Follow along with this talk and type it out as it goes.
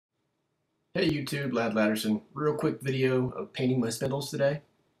Hey YouTube, Lad Ladderson. Real quick video of painting my spindles today.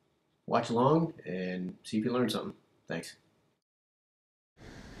 Watch along and see if you learn something. Thanks.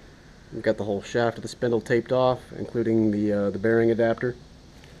 We've got the whole shaft of the spindle taped off, including the bearing adapter.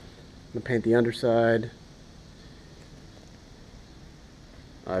 I'm going to paint the underside.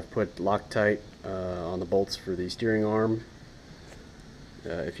 I've put Loctite on the bolts for the steering arm.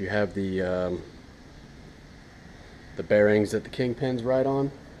 If you have the bearings that the kingpins ride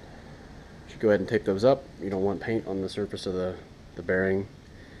on, you should go ahead and tape those up. You don't want paint on the surface of the bearing.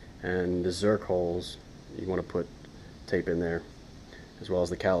 And the zerk holes, you want to put tape in there, as well as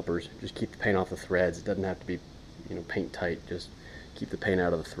the calipers. Just keep the paint off the threads. It doesn't have to be, paint tight. Just keep the paint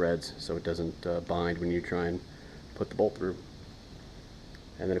out of the threads so it doesn't bind when you try and put the bolt through.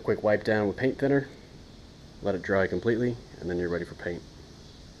 And then a quick wipe down with paint thinner. Let it dry completely, and then you're ready for paint.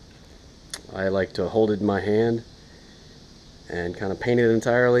 I like to hold it in my hand and kind of paint it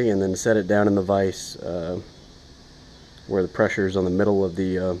entirely, and then set it down in the vise where the pressure is on the middle of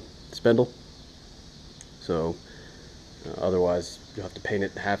the spindle. So otherwise you'll have to paint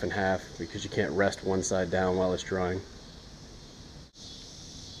it half and half because you can't rest one side down while it's drying.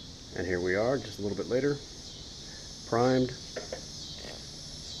 And here we are, just a little bit later, primed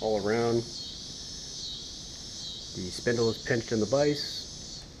all around. The spindle is pinched in the vise.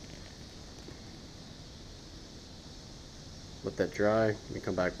 Let that dry. We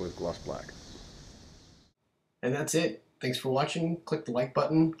come back with gloss black. And that's it. Thanks for watching. Click the like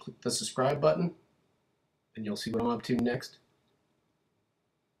button, click the subscribe button, and you'll see what I'm up to next.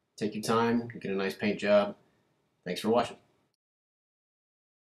 Take your time, get a nice paint job. Thanks for watching.